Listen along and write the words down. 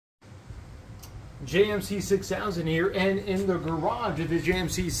JMC 6000 here, and in the garage of the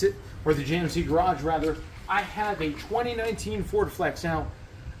GMC garage rather, I have a 2019 Ford Flex. Now,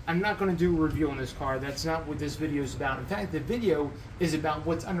 I'm not going to do a review on this car. That's not what this video is about. In fact, the video is about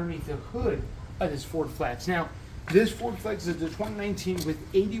what's underneath the hood of this Ford Flex. Now, this Ford Flex is the 2019 with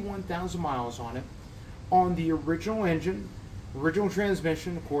 81,000 miles on it, on the original engine, original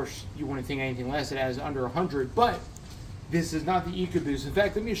transmission. Of course, you wouldn't think anything less. It has under 100, but this is not the EcoBoost. In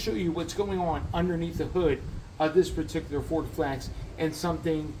fact, let me show you what's going on underneath the hood of this particular Ford Flex, and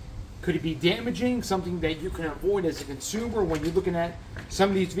something, could it be damaging, something that you can avoid as a consumer when you're looking at some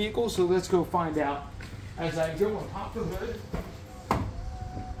of these vehicles. So let's go find out as I go and pop the hood.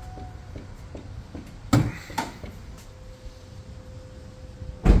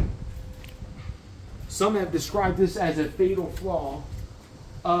 Some have described this as a fatal flaw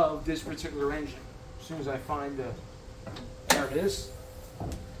of this particular engine. As soon as I find the, there it is.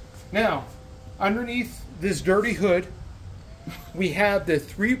 Now, underneath this dirty hood, we have the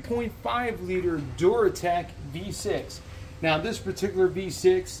 3.5 liter Duratec V6. Now, this particular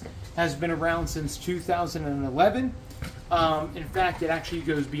V6 has been around since 2011. In fact, it actually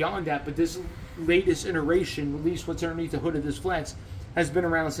goes beyond that, but this latest iteration, at least what's underneath the hood of this Flex, has been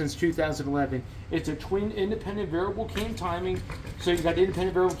around since 2011. It's a twin independent variable cam timing. So you've got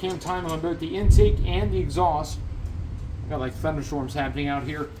independent variable cam timing on both the intake and the exhaust. Got like thunderstorms happening out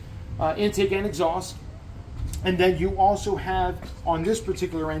here. Intake and exhaust. And then you also have, on this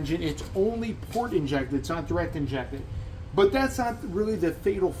particular engine, it's only port injected, it's not direct injected. But that's not really the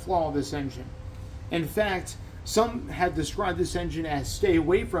fatal flaw of this engine. In fact, some have described this engine as stay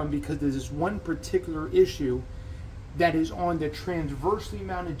away from because there's this one particular issue that is on the transversely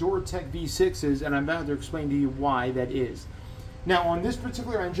mounted Duratec V6s, and I'm about to explain to you why that is. Now, on this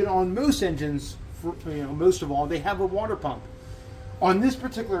particular engine, on most engines, most of all, they have a water pump. On this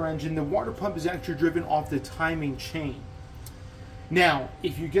particular engine, the water pump is actually driven off the timing chain. Now,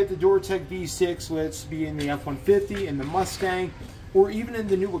 if you get the Duratec V6, let's be in the F-150, in the Mustang, or even in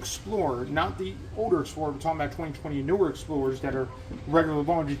the new Explorer, not the older Explorer, we're talking about 2020 newer Explorers that are regular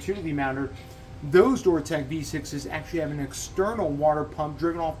longitudinally mounted, those Duratec V6s actually have an external water pump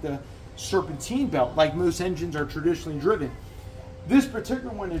driven off the serpentine belt, like most engines are traditionally driven. This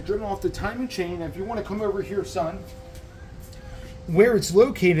particular one is driven off the timing chain. If you want to come over here, son, where it's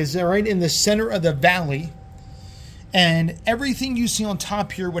located is right in the center of the valley, and everything you see on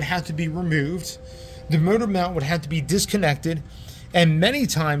top here would have to be removed. The motor mount would have to be disconnected, and many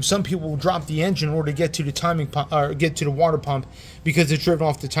times some people will drop the engine in order to get to the timing pump or get to the water pump because it's driven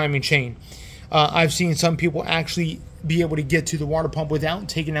off the timing chain. I've seen some people actually be able to get to the water pump without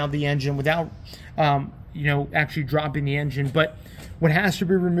taking out the engine, without actually dropping the engine. But what has to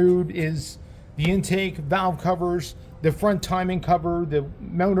be removed is the intake, valve covers, the front timing cover, the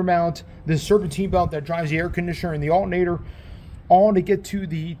motor mount, the serpentine belt that drives the air conditioner, and the alternator, all to get to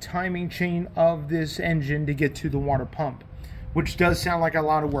the timing chain of this engine to get to the water pump, which does sound like a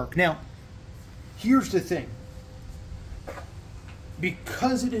lot of work. Now, here's the thing.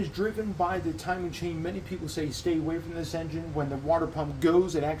 Because it is driven by the timing chain, many people say stay away from this engine. When the water pump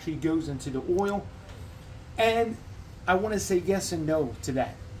goes, it actually goes into the oil. And I want to say yes and no to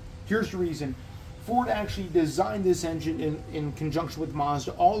that. Here's the reason. Ford actually designed this engine in conjunction with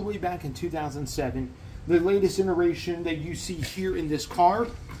Mazda all the way back in 2007. The latest iteration that you see here in this car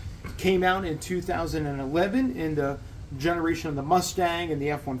came out in 2011 in the generation of the Mustang and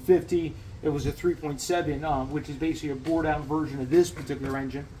the F-150. It was a 3.7, which is basically a bored-out version of this particular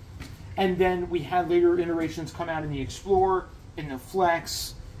engine. And then we had later iterations come out in the Explorer, in the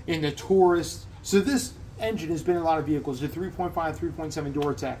Flex, in the Taurus. So this engine has been in a lot of vehicles, the 3.5, 3.7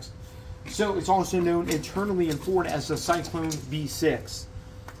 Duratecs. So it's also known internally in Ford as the Cyclone V6.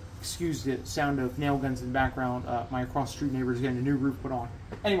 Excuse the sound of nail guns in the background. My across-the-street neighbor is getting a new roof put on.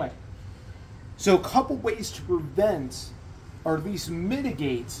 Anyway, so a couple ways to prevent, or at least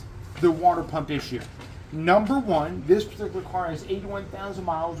mitigate, the water pump issue. Number one, this particular car has 81,000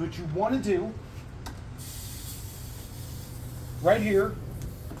 miles. What you want to do right here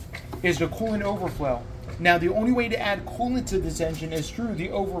is the coolant overflow. Now, the only way to add coolant to this engine is through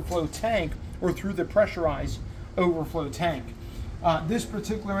the overflow tank or through the pressurized overflow tank. This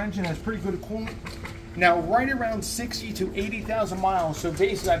particular engine has pretty good coolant. Now, right around 60 to 80,000 miles, so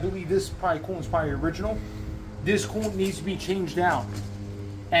basically I believe this coolant is probably original. This coolant needs to be changed out.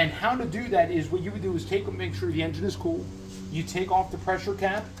 And how to do that is what you would do is make sure the engine is cool. You take off the pressure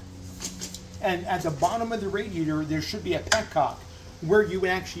cap, and at the bottom of the radiator there should be a petcock where you would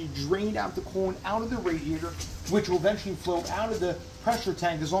actually drain out the coolant out of the radiator, which will eventually flow out of the pressure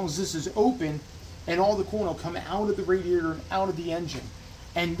tank as long as this is open, and all the coolant will come out of the radiator and out of the engine.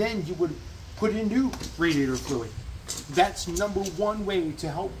 And then you would put in new radiator fluid. That's number one way to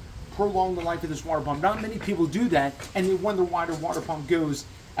help prolong the life of this water pump. Not many people do that, and they wonder why their water pump goes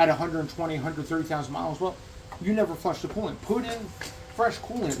at 120, 130,000 miles. Well, you never flush the coolant. Put in fresh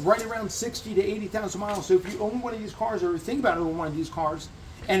coolant right around 60 to 80,000 miles. So if you own one of these cars or think about owning one of these cars,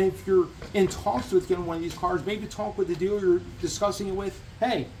 and if you're in talks with getting one of these cars, maybe talk with the dealer you're discussing it with.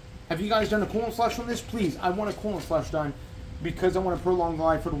 Hey, have you guys done a coolant flush on this? Please, I want a coolant flush done because I want to prolong the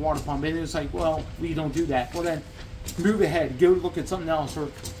life of the water pump. And it's like, well, we don't do that. Well, then move ahead. Go look at something else, or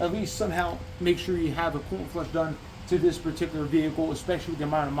at least somehow make sure you have a coolant flush done to this particular vehicle, especially with the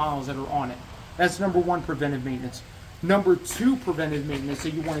amount of miles that are on it. That's number one, preventive maintenance. Number two, preventive maintenance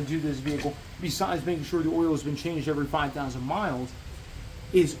that you want to do this vehicle, besides making sure the oil has been changed every 5,000 miles,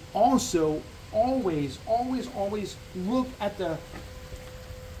 is also always look at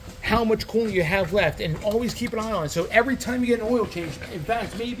how much coolant you have left, and always keep an eye on it. So every time you get an oil change, in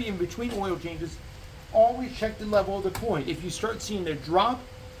fact, maybe in between oil changes, always check the level of the coolant. If you start seeing a drop,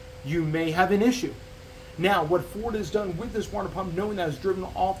 you may have an issue. Now, what Ford has done with this water pump, knowing that it's driven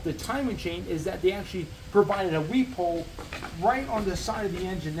off the timing chain, is that they actually provided a weep hole right on the side of the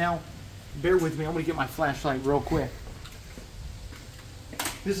engine. Now, bear with me. I'm going to get my flashlight real quick.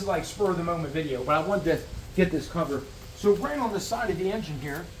 This is like spur of the moment video, but I wanted to get this covered. So right on the side of the engine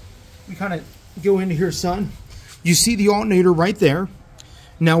here, we kind of go into here, son. You see the alternator right there.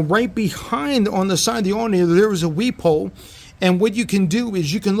 Now, right behind on the side of the alternator, there was a weep hole. And what you can do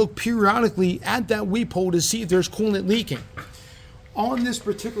is you can look periodically at that weep hole to see if there's coolant leaking. On this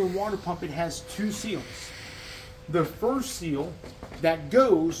particular water pump, it has two seals. The first seal that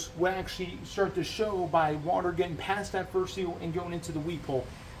goes will actually start to show by water getting past that first seal and going into the weep hole.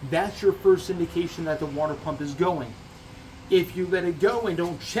 That's your first indication that the water pump is going. If you let it go and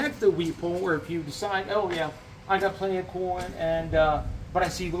don't check the weep hole, or if you decide, oh yeah, I got plenty of coolant, and but I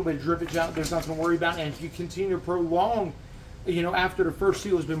see a little bit of drippage out, there's nothing to worry about, and if you continue to prolong, you know, after the first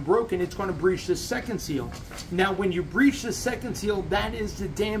seal has been broken, it's going to breach the second seal. Now, when you breach the second seal, that is the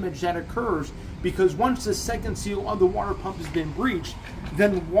damage that occurs, because once the second seal of the water pump has been breached,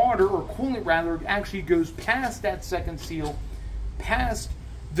 then water, or coolant rather, actually goes past that second seal, past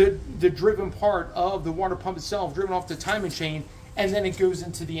the driven part of the water pump itself, driven off the timing chain, and then it goes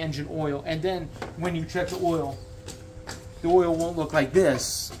into the engine oil. And then when you check the oil won't look like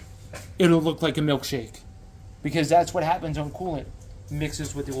this. It'll look like a milkshake, because that's what happens when coolant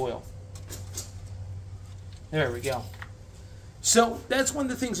mixes with the oil. There we go. So that's one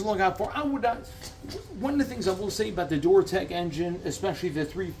of the things to look out for. One of the things I will say about the Duratec engine, especially the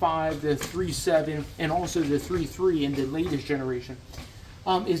 3.5, the 3.7, and also the 3.3 in the latest generation,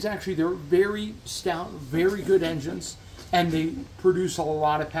 is actually they're very stout, very good engines, and they produce a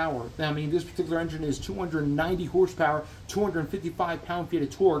lot of power. I mean, this particular engine is 290 horsepower, 255 pound-feet of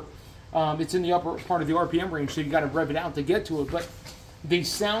torque. It's in the upper part of the RPM range, so you got to rev it out to get to it. But they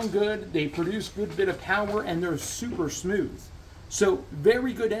sound good, they produce a good bit of power, and they're super smooth. So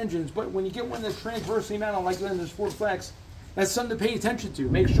very good engines. But when you get one that's transversely mounted like in this Ford Flex, that's something to pay attention to.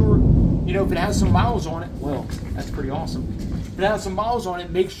 Make sure, you know, if it has some miles on it, well, that's pretty awesome. If it has some miles on it,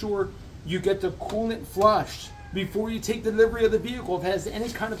 make sure you get the coolant flushed before you take delivery of the vehicle. If it has any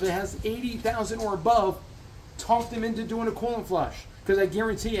kind of, if it has 80,000 or above, talk them into doing a coolant flush, because I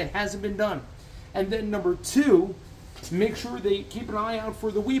guarantee it hasn't been done. And then number two, make sure they keep an eye out for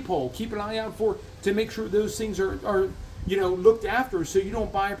the weep hole. Keep an eye out to make sure those things are you know, looked after, so you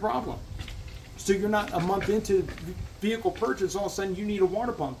don't buy a problem. So you're not a month into vehicle purchase, all of a sudden you need a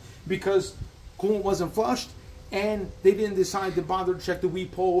water pump because coolant wasn't flushed and they didn't decide to bother to check the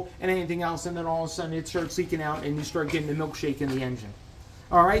weep hole and anything else, and then all of a sudden it starts leaking out and you start getting the milkshake in the engine.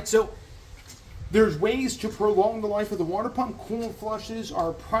 All right, so there's ways to prolong the life of the water pump. Coolant flushes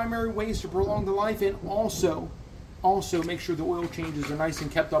are primary ways to prolong the life, and also make sure the oil changes are nice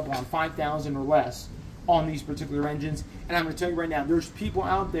and kept up on 5,000 or less on these particular engines. And I'm going to tell you right now, there's people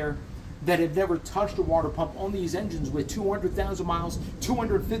out there that have never touched a water pump on these engines with 200,000 miles,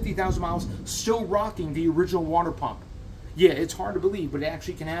 250,000 miles, still rocking the original water pump. Yeah, it's hard to believe, but it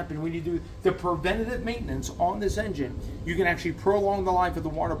actually can happen. When you do the preventative maintenance on this engine, you can actually prolong the life of the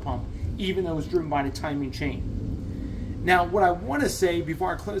water pump, even though it's driven by the timing chain. Now, what I want to say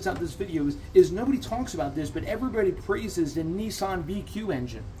before I close out this video is nobody talks about this, but everybody praises the Nissan VQ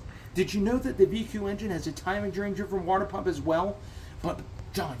engine. Did you know that the VQ engine has a timing chain driven water pump as well? But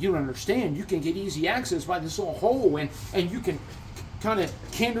John, you don't understand. You can get easy access by this little hole, and you can kind of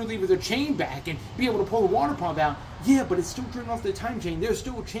cantilever the chain back and be able to pull the water pump out. Yeah, but it's still driven off the time chain. There's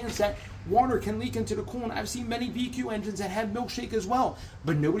still a chance that water can leak into the coolant. I've seen many VQ engines that have milkshake as well,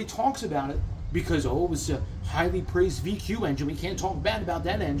 but nobody talks about it because, oh, it's a highly praised VQ engine. We can't talk bad about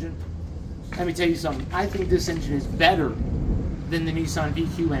that engine. let me tell you something. I think this engine is better than the Nissan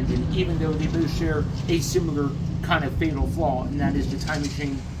VQ engine, even though they both share a similar kind of fatal flaw, and that is the timing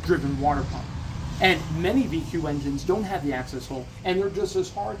chain driven water pump. And many VQ engines don't have the access hole, and they're just as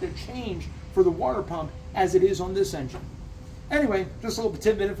hard to change for the water pump as it is on this engine. Anyway, just a little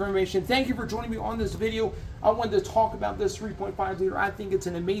tidbit information. Thank you for joining me on this video. I wanted to talk about this 3.5 liter. I think it's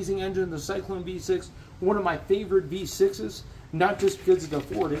an amazing engine, the Cyclone V6, one of my favorite V6s, not just because of the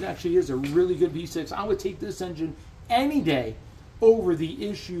Ford. It actually is a really good V6. I would take this engine any day over the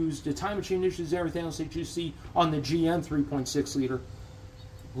issues, the timing chain issues, everything else that you see on the GM 3.6 liter.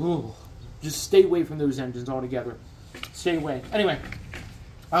 Ooh, just stay away from those engines altogether. Stay away. Anyway,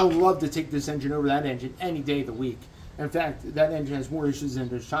 I would love to take this engine over that engine any day of the week. In fact, that engine has more issues than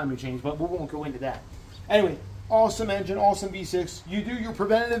the timing chains, but we won't go into that. Anyway, awesome engine, awesome V6. You do your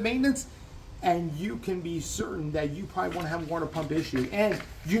preventative maintenance, and you can be certain that you probably want to have a water pump issue. And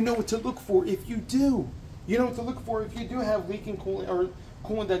you know what to look for if you do. You know what to look for if you do have leaking coolant or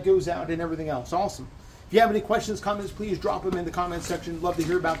coolant that goes out and everything else. Awesome. If you have any questions, comments, please drop them in the comment section. Love to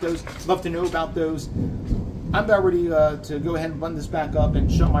hear about those. Love to know about those. I'm about ready to go ahead and run this back up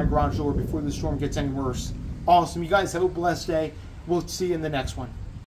and shut my garage door before the storm gets any worse. Awesome. You guys have a blessed day. We'll see you in the next one.